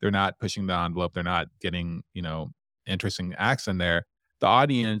anything. They're not pushing the envelope. They're not getting, interesting acts in there. The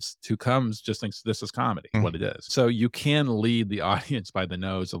audience who comes just thinks this is comedy, what it is. So you can lead the audience by the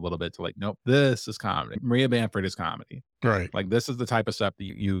nose a little bit to like, nope, this is comedy. Maria Bamford is comedy. Right. Like this is the type of stuff that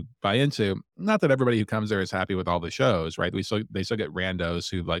you buy into. Not that everybody who comes there is happy with all the shows, right? They still get randos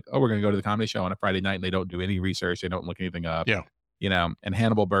who like, oh, we're going to go to the comedy show on a Friday night, and they don't do any research. They don't look anything up. Yeah. And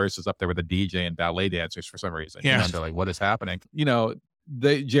Hannibal Buress is up there with a DJ and ballet dancers for some reason. Yeah. They're like, what is happening?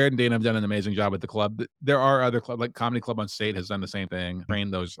 Jared and Dana have done an amazing job with the club. There are other clubs, like Comedy Club on State has done the same thing,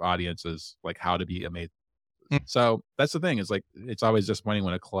 trained those audiences like how to be amazing. So that's the thing, is like it's always disappointing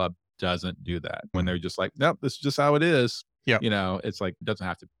when a club doesn't do that. When they're just like, nope, this is just how it is. Yeah. It's like it doesn't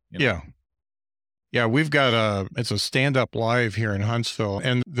have to. Yeah. Yeah, we've got it's a Stand Up Live here in Huntsville,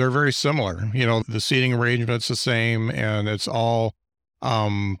 and they're very similar. The seating arrangement's the same, and it's all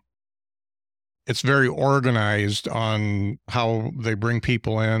it's very organized on how they bring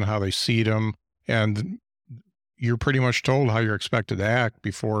people in, how they seat them, and you're pretty much told how you're expected to act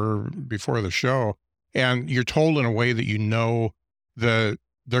before the show, and you're told in a way that that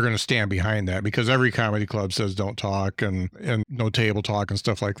they're going to stand behind that, because every comedy club says don't talk and no table talk and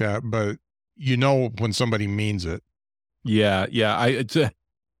stuff like that, but when somebody means it. Yeah.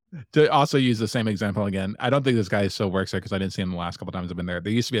 To also use the same example again, I don't think this guy still works there because I didn't see him the last couple times I've been there.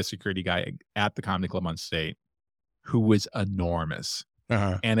 There used to be a security guy at the Comedy Club on State who was enormous.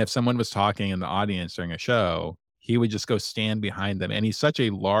 Uh-huh. And if someone was talking in the audience during a show, he would just go stand behind them. And he's such a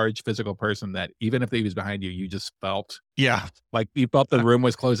large physical person that even if he was behind you, you just felt like you felt the room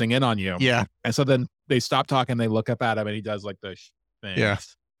was closing in on you. Yeah. And so then they stop talking, they look up at him, and he does like the thing. Yeah.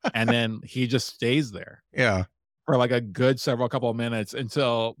 And then he just stays there. Yeah. For like a good couple of minutes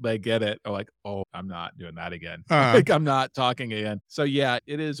until they get it. Or like, oh, I'm not doing that again. Like I'm not talking again. So yeah,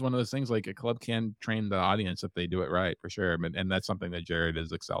 it is one of those things, like a club can train the audience if they do it right, for sure. And that's something that Jared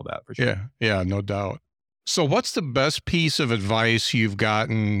has excelled at, for sure. Yeah. Yeah, no doubt. So what's the best piece of advice you've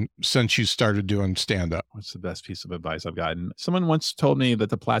gotten since you started doing stand-up? What's the best piece of advice I've gotten? Someone once told me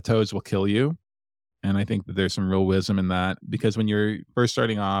that the plateaus will kill you. And I think that there's some real wisdom in that, because when you're first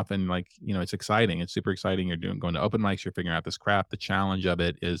starting off and it's exciting, it's super exciting. You're going to open mics, you're figuring out this craft. The challenge of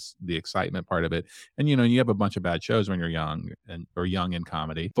it is the excitement part of it. And, you have a bunch of bad shows when you're young or young in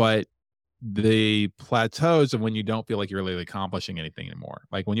comedy, but the plateaus of when you don't feel like you're really accomplishing anything anymore.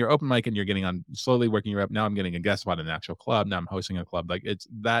 Like when you're open mic and you're getting on, slowly working your up. Now I'm getting a guest spot in an actual club. Now I'm hosting a club. Like it's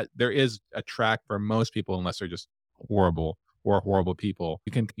that there is a track for most people, unless they're just horrible people.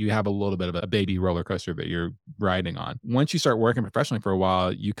 You have a little bit of a baby roller coaster that you're riding on. Once you start working professionally for a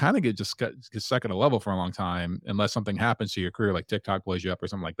while, you kind of get stuck at a level for a long time, unless something happens to your career, like TikTok blows you up or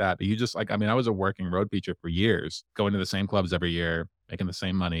something like that. But you just I was a working road feature for years, going to the same clubs every year, making the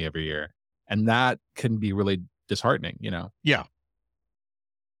same money every year. And that can be really disheartening, Yeah.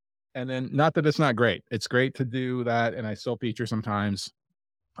 And then, not that it's not great. It's great to do that. And I still feature sometimes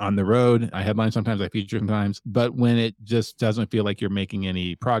on the road. I headline sometimes, I feature sometimes, but when it just doesn't feel like you're making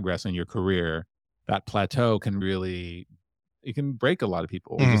any progress in your career, that plateau can break a lot of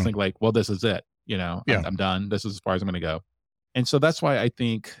people. We just think like, well, this is it, I'm done. This is as far as I'm going to go. And so that's why I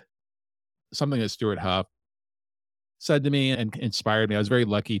think something that Stuart Huff said to me and inspired me. I was very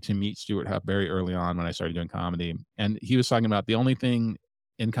lucky to meet Stuart Huff very early on when I started doing comedy. And he was talking about the only thing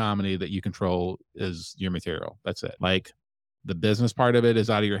in comedy that you control is your material. That's it. Like the business part of it is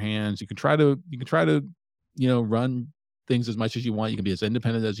out of your hands. You can try to, run things as much as you want. You can be as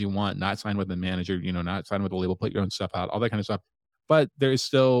independent as you want, not sign with a manager, not sign with a label, put your own stuff out, all that kind of stuff. But there's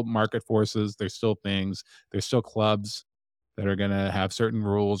still market forces, there's still things, there's still clubs that are going to have certain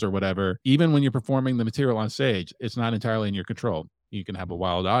rules or whatever. Even when you're performing the material on stage, it's not entirely in your control. You can have a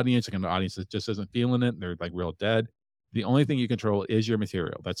wild audience, you can have an audience that just isn't feeling it. They're like real dead. The only thing you control is your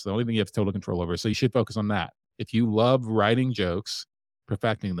material. That's the only thing you have total control over. So you should focus on that. If you love writing jokes,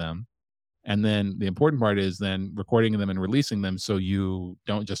 perfecting them, and then the important part is then recording them and releasing them so you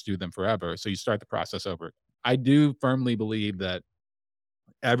don't just do them forever. So you start the process over. I do firmly believe that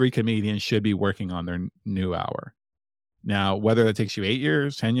every comedian should be working on their new hour. Now, whether that takes you 8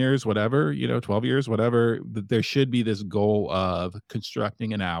 years, 10 years, whatever, 12 years, whatever, there should be this goal of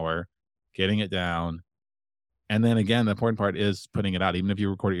constructing an hour, getting it down. And then again, the important part is putting it out. Even if you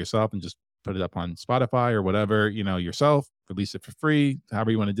record it yourself and just put it up on Spotify or whatever, yourself, release it for free, however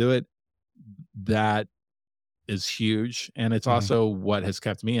you want to do it. That is huge. And it's also what has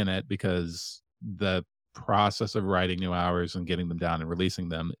kept me in it, because the process of writing new hours and getting them down and releasing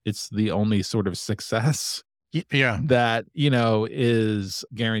them, it's the only sort of success Yeah. that, is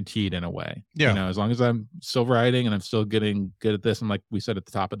guaranteed in a way. Yeah. As long as I'm still writing and I'm still getting good at this, and like we said at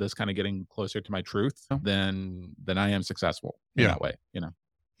the top of this, kind of getting closer to my truth, then I am successful in that way,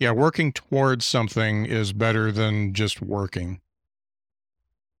 Yeah, working towards something is better than just working.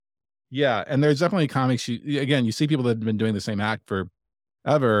 Yeah, and there's definitely comics, you see people that have been doing the same act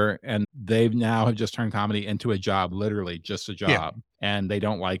forever, and they've now have just turned comedy into a job, literally just a job, and they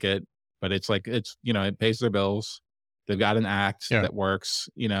don't like it, but it's like, it pays their bills. They've got an act that works,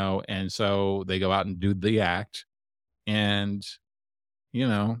 and so they go out and do the act, and,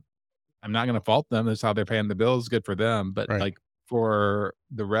 I'm not going to fault them. That's how they're paying the bills. Good for them. But like for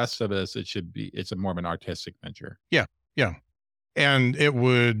the rest of us, it's a more of an artistic venture. Yeah. Yeah. And it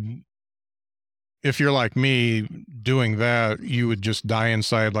would, if you're like me doing that, you would just die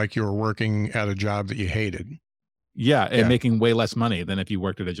inside like you were working at a job that you hated. Yeah, and making way less money than if you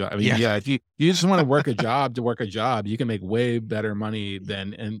worked at a job. I mean, if you just want to work a job to work a job, you can make way better money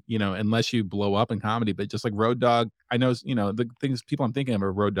than, and unless you blow up in comedy. But just like Road Dogg, I know, the things people I'm thinking of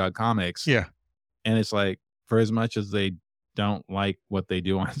are Road Dogg comics. Yeah. And it's like, for as much as they don't like what they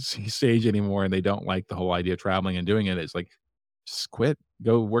do on stage anymore, and they don't like the whole idea of traveling and doing it, it's like, just quit,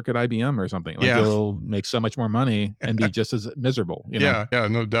 go work at IBM or something. Like you'll make so much more money and be just as miserable. Yeah,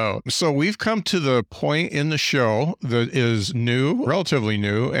 no doubt. So we've come to the point in the show that is new, relatively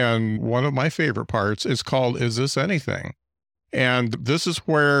new, and one of my favorite parts is called Is This Anything? And this is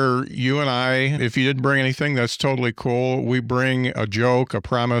where you and I, if you didn't bring anything, that's totally cool. We bring a joke, a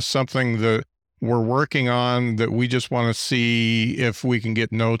premise, something that we're working on that we just want to see if we can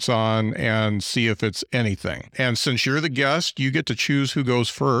get notes on and see if it's anything. And since you're the guest, you get to choose who goes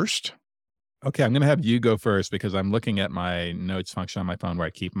first. Okay, I'm going to have you go first, because I'm looking at my notes function on my phone where I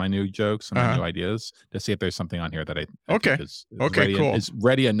keep my new jokes and my new ideas to see if there's something on here that I think is ready, cool. Is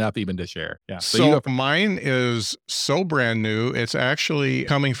ready enough even to share. Yeah. So mine is so brand new. It's actually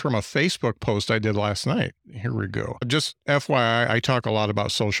coming from a Facebook post I did last night. Here we go. Just FYI, I talk a lot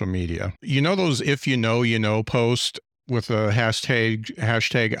about social media. You know those if you know posts with the hashtag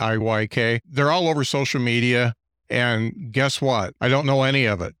IYK? They're all over social media. And guess what? I don't know any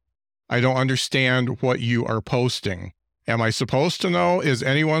of it. I don't understand what you are posting. Am I supposed to know? Is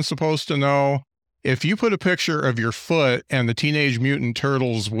anyone supposed to know? If you put a picture of your foot and the Teenage Mutant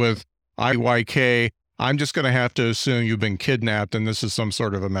Turtles with IYK, I'm just going to have to assume you've been kidnapped and this is some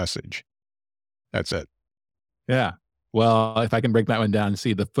sort of a message. That's it. Yeah. Well, if I can break that one down and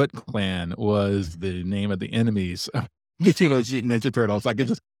see, the Foot Clan was the name of the enemies of Ninja Turtles. I can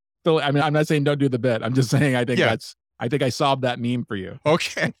just, I'm not saying don't do the bit. I'm just saying I think I solved that meme for you.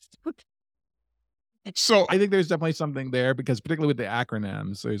 Okay. So I think there's definitely something there, because particularly with the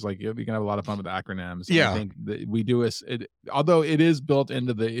acronyms, there's like, you can have a lot of fun with the acronyms. Yeah. I think that we do although it is built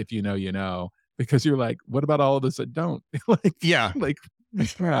into the, if you know, because you're like, what about all of us that don't? I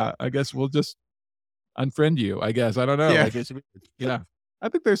guess we'll just unfriend you, I guess. I don't know. Yeah. I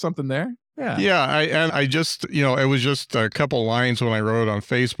think there's something there. Yeah. Yeah. I just, it was just a couple lines when I wrote it on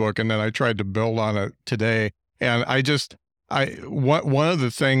Facebook, and then I tried to build on it today. And one of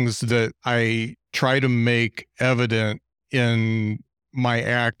the things that I try to make evident in my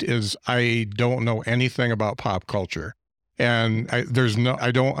act is I don't know anything about pop culture, and I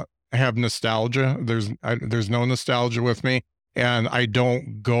don't have nostalgia. There's no nostalgia with me, and I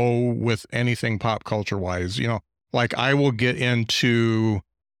don't go with anything pop culture wise. Like I will get into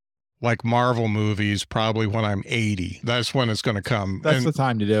like Marvel movies, probably when I'm 80. That's when it's going to come. That's And the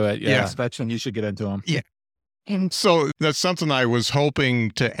time to do it. yeah. Yeah. That's when you should get into them. Yeah. And so that's something I was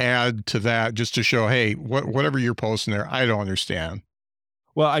hoping to add to that, just to show, hey, whatever you're posting there, I don't understand.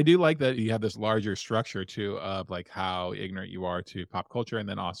 Well, I do like that you have this larger structure too of like how ignorant you are to pop culture and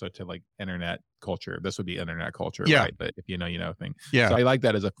then also to like internet culture. This would be internet culture, Yeah. right? But if you know thing. Yeah. So I like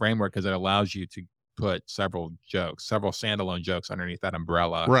that as a framework because it allows you to put several standalone jokes underneath that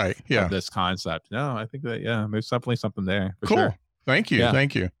umbrella Right. Yeah. of this concept. No, I think that there's definitely something there for Cool. sure. Thank you. Yeah.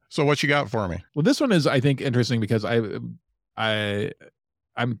 Thank you. So what you got for me? Well, this one is I think interesting because I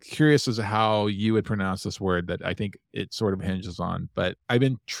I'm curious as to how you would pronounce this word that I think it sort of hinges on, but I've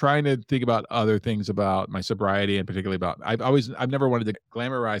been trying to think about other things about my sobriety and particularly about I've never wanted to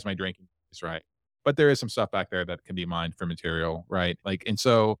glamorize my drinking, right? But there is some stuff back there that can be mined for material, right? Like, and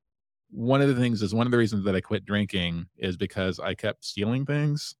so one of the reasons that I quit drinking is because I kept stealing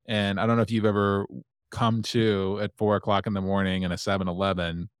things. And I don't know if you've ever come to at 4 o'clock in the morning in a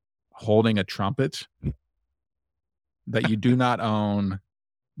 7-Eleven holding a trumpet that you do not own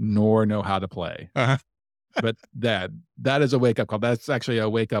nor know how to play. Uh-huh. But that is a wake up call. That's actually a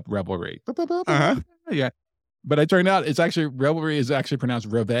wake up revelry. Uh-huh. Yeah. But it turned out revelry is actually pronounced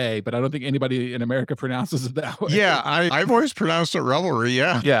reveille, but I don't think anybody in America pronounces it that way. Yeah, I've always pronounced it revelry.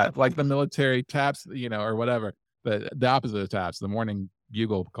 Yeah. Yeah, like the military taps, or whatever. But the opposite of taps, the morning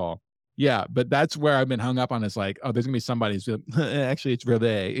bugle call. Yeah, but that's where I've been hung up on. Is like, oh, there's gonna be somebody who's actually it's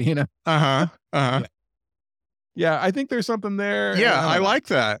reveille. Uh-huh. Uh-huh. Yeah. Yeah, I think there's something there. Yeah, I like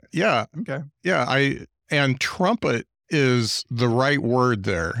that. Yeah. Okay. Yeah, and trumpet is the right word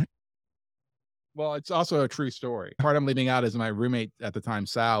there. Well, it's also a true story. Part I'm leaving out is my roommate at the time,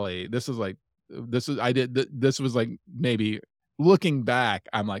 Sally. This was like maybe looking back,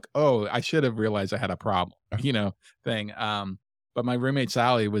 I'm like, oh, I should have realized I had a problem, thing. But my roommate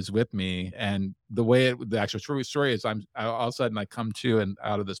Sally was with me, and the actual true story is, all of a sudden I come to and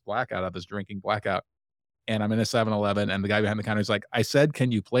out of this drinking blackout, and I'm in a 7-Eleven, and the guy behind the counter is like, I said,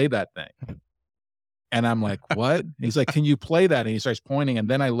 can you play that thing? And I'm like, what? He's like, can you play that? And he starts pointing. And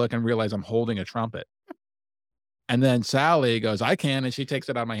then I look and realize I'm holding a trumpet. And then Sally goes, I can. And she takes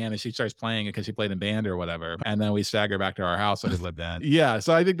it out of my hand and she starts playing it because she played in band or whatever. And then we stagger back to our house that we lived in. Yeah.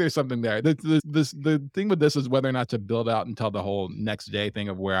 So I think there's something there. The thing with this is whether or not to build out and tell the whole next day thing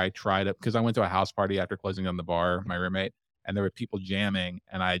of where I tried it. Because I went to a house party after closing on the bar, my roommate, and there were people jamming.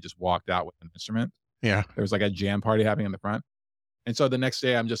 And I just walked out with an instrument. Yeah. There was like a jam party happening in the front. And so the next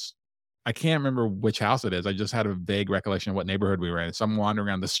day I can't remember which house it is. I just had a vague recollection of what neighborhood we were in. So I'm wandering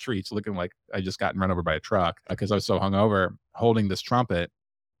around the streets looking like I just gotten run over by a truck because I was so hungover, holding this trumpet,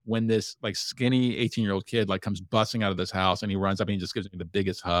 when this like skinny 18-year-old kid like comes busting out of this house, and he runs up and he just gives me the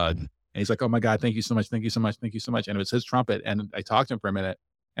biggest hug. And he's like, oh my God, thank you so much. Thank you so much. Thank you so much. And it was his trumpet. And I talked to him for a minute,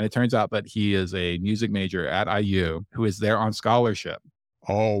 and it turns out that he is a music major at IU who is there on scholarship.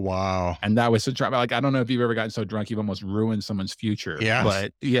 Oh, wow. And that was such like, I don't know if you've ever gotten so drunk you've almost ruined someone's future. Yeah.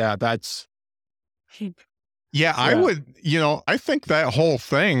 But yeah, that's. Yeah, I would, I think that whole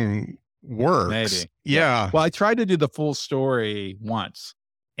thing works. Maybe. Yeah. Well, I tried to do the full story once.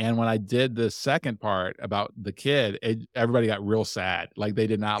 And when I did the second part about the kid, everybody got real sad. Like they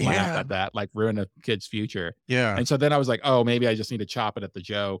did not laugh at that, like ruin a kid's future. Yeah. And so then I was like, oh, maybe I just need to chop it at the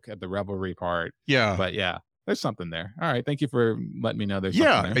joke, at the revelry part. Yeah. But yeah. There's something there. All right. Thank you for letting me know there's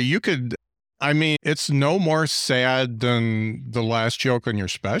something there. You could, it's no more sad than the last joke on your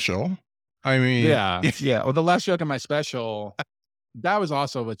special. Yeah. Well, the last joke in my special, that was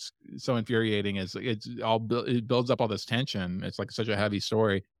also what's so infuriating is it builds up all this tension. It's like such a heavy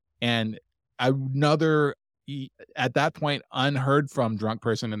story. And another, at that point, unheard from drunk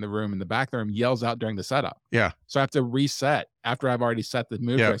person in the room in the back room yells out during the setup. Yeah. So I have to reset after I've already set the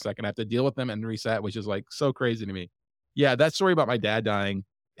mood for a second. I have to deal with them and reset, which is like so crazy to me. Yeah. That story about my dad dying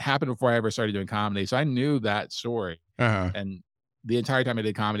happened before I ever started doing comedy. So I knew that story and the entire time I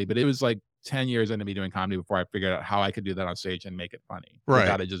did comedy, but it was like 10 years into me doing comedy before I figured out how I could do that on stage and make it funny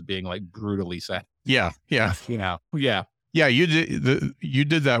without it just being like brutally sad. Yeah. Yeah. Yeah. Yeah, you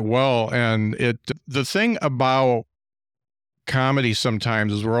did that well. And the thing about comedy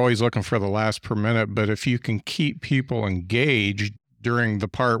sometimes is we're always looking for the last per minute, but if you can keep people engaged during the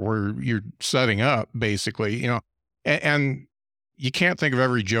part where you're setting up, basically, and you can't think of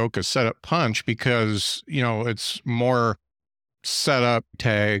every joke as set up punch because, it's more set up,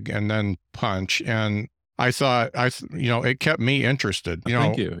 tag, and then punch. And I thought, it kept me interested.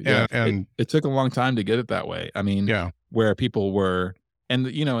 Thank you. Yeah. And it took a long time to get it that way. I mean, where people were, and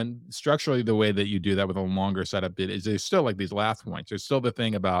and structurally the way that you do that with a longer setup bit is there's still like these laugh points. There's still the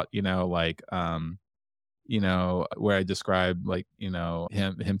thing about, where I described like,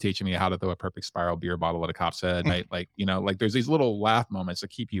 him teaching me how to throw a perfect spiral beer bottle at a cop's head. And like there's these little laugh moments that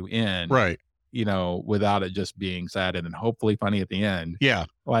keep you in, Right. without it just being sad and then hopefully funny at the end. Yeah.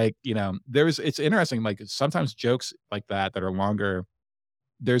 Like, it's interesting. Like sometimes jokes like that are longer.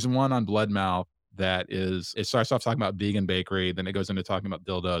 There's one on Bloodmouth it starts off talking about vegan bakery, then it goes into talking about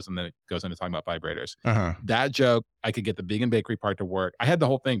dildos, and then it goes into talking about vibrators. Uh-huh. That joke, I could get the vegan bakery part to work. I had the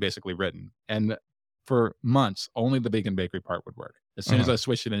whole thing basically written. And for months, only the vegan bakery part would work. As soon as I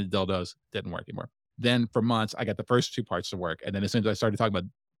switched it into dildos, didn't work anymore. Then for months, I got the first two parts to work. And then as soon as I started talking about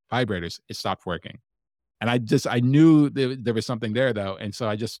vibrators, it stopped working. And I knew there was something there though. And so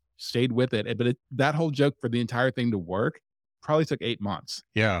I just stayed with it. But that whole joke for the entire thing to work probably took 8 months.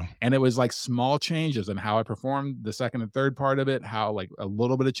 Yeah. And it was like small changes in how I performed the second and third part of it, how like a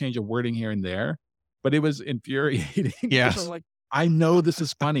little bit of change of wording here and there. But it was infuriating. Yes. Like, I know this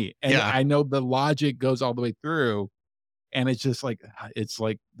is funny. And Yeah. I know the logic goes all the way through. And it's just like,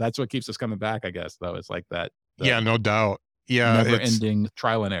 that's what keeps us coming back, I guess, though. It's like that. Yeah, no doubt. Yeah. Never ending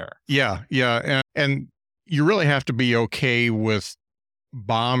trial and error. Yeah. Yeah. And you really have to be okay with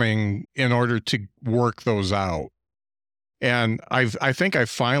bombing in order to work those out. And I think I've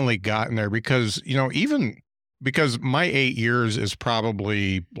finally gotten there because, even because my 8 years is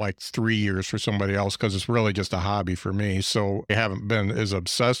probably like 3 years for somebody else because it's really just a hobby for me. So I haven't been as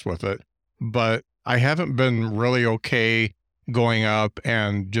obsessed with it, but I haven't been really okay going up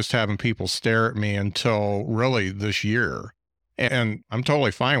and just having people stare at me until really this year. And I'm totally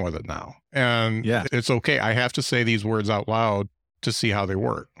fine with it now. And Yeah. it's okay. I have to say these words out loud to see how they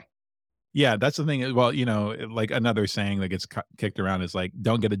work. Yeah, that's the thing. Well, like another saying that gets kicked around is like,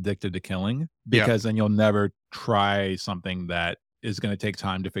 don't get addicted to killing, because then you'll never try something that is going to take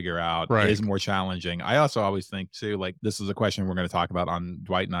time to figure out, Right. is more challenging. I also always think too, like this is a question we're going to talk about on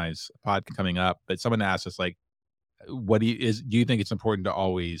Dwight and I's pod coming up, but someone asked us like, do you think it's important to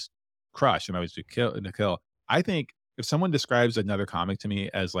always crush and always kill? I think if someone describes another comic to me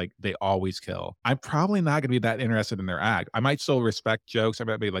as like they always kill, I'm probably not going to be that interested in their act. I might still respect jokes. I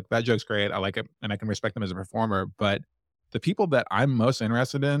might be like, that joke's great. I like it. And I can respect them as a performer. But the people that I'm most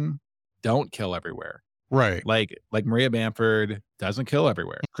interested in don't kill everywhere. Right. Like Maria Bamford doesn't kill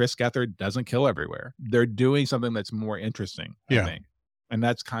everywhere. Chris Gethard doesn't kill everywhere. They're doing something that's more interesting, I think. And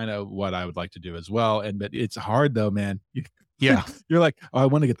that's kind of what I would like to do as well. But it's hard though, man. Yeah. You're like, oh, I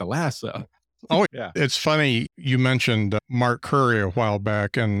want to get the lasso. Oh, yeah. It's funny. You mentioned Mark Curry a while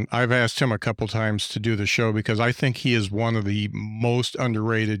back, and I've asked him a couple times to do the show because I think he is one of the most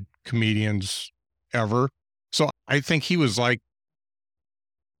underrated comedians ever. So I think he was like,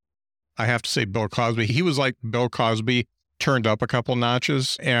 I have to say Bill Cosby. He was like Bill Cosby turned up a couple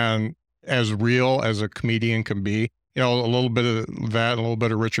notches and as real as a comedian can be. A little bit of that, a little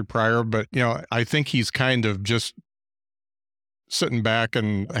bit of Richard Pryor, but I think he's kind of just sitting back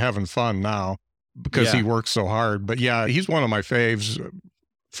and having fun now because he works so hard. But yeah, he's one of my faves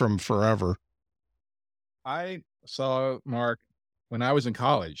from forever. I saw Mark when I was in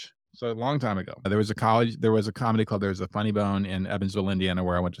college, so a long time ago. There was a comedy club. There was a Funny Bone in Evansville, Indiana,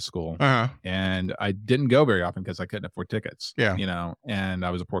 where I went to school. And I didn't go very often because I couldn't afford tickets. Yeah. And I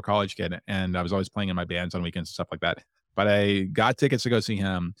was a poor college kid, and I was always playing in my bands on weekends and stuff like that. But I got tickets to go see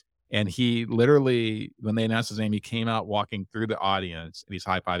him. And he literally, when they announced his name, he came out walking through the audience and he's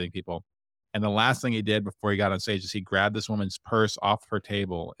high-fiving people. And the last thing he did before he got on stage is he grabbed this woman's purse off her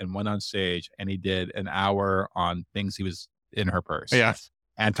table and went on stage, and he did an hour on things he was in her purse. Yeah.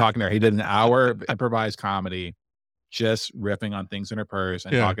 And talking to her. He did an hour of improvised comedy, just riffing on things in her purse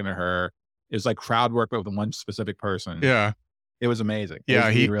and talking to her. It was like crowd work, but with one specific person. Yeah. It was amazing.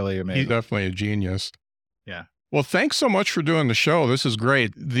 Yeah. He's really amazing. He's definitely a genius. Yeah. Well, thanks so much for doing the show. This is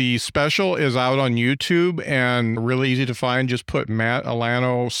great. The special is out on YouTube and really easy to find. Just put Matt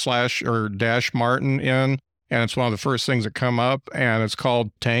Alano / Martin in, and it's one of the first things that come up, and it's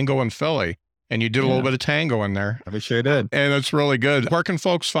called Tango in Philly. And you did a little bit of tango in there. I sure did. And it's really good. Where can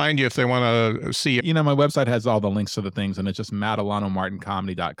folks find you if they want to see it? My website has all the links to the things, and it's just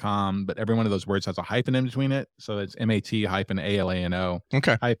mattalanomartincomedy.com. But every one of those words has a hyphen in between it. So it's MAT-ALANO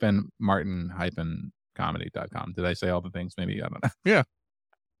Okay. -Martin-comedy.com. Did I say all the things? Maybe, I don't know. Yeah.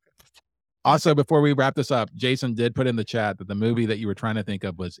 Also, before we wrap this up, Jason did put in the chat that the movie that you were trying to think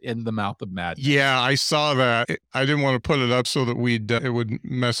of was In the Mouth of Madness. Yeah, I saw that. I didn't want to put it up so that it would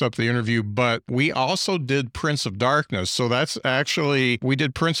mess up the interview, but we also did Prince of Darkness. So that's actually, we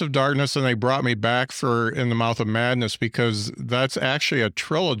did Prince of Darkness and they brought me back for In the Mouth of Madness because that's actually a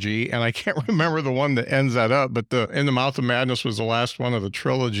trilogy, and I can't remember the one that ends that up, but the In the Mouth of Madness was the last one of the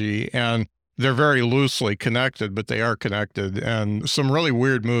trilogy. And They're very loosely connected, but they are connected, and some really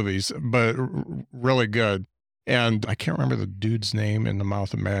weird movies, but really good. And I can't remember the dude's name in The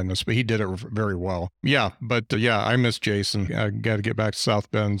Mouth of Madness, but he did it very well. Yeah, but yeah, I miss Jason. I got to get back to South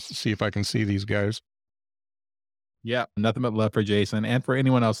Bend, see if I can see these guys. Yeah, nothing but love for Jason and for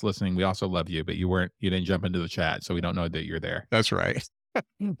anyone else listening. We also love you, but you didn't jump into the chat, so we don't know that you're there. That's right.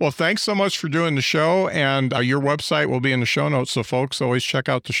 Well, thanks so much for doing the show. And your website will be in the show notes. So, folks, always check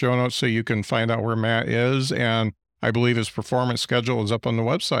out the show notes so you can find out where Matt is. And I believe his performance schedule is up on the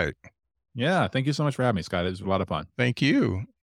website. Yeah, thank you so much for having me, Scott. It was a lot of fun. Thank you.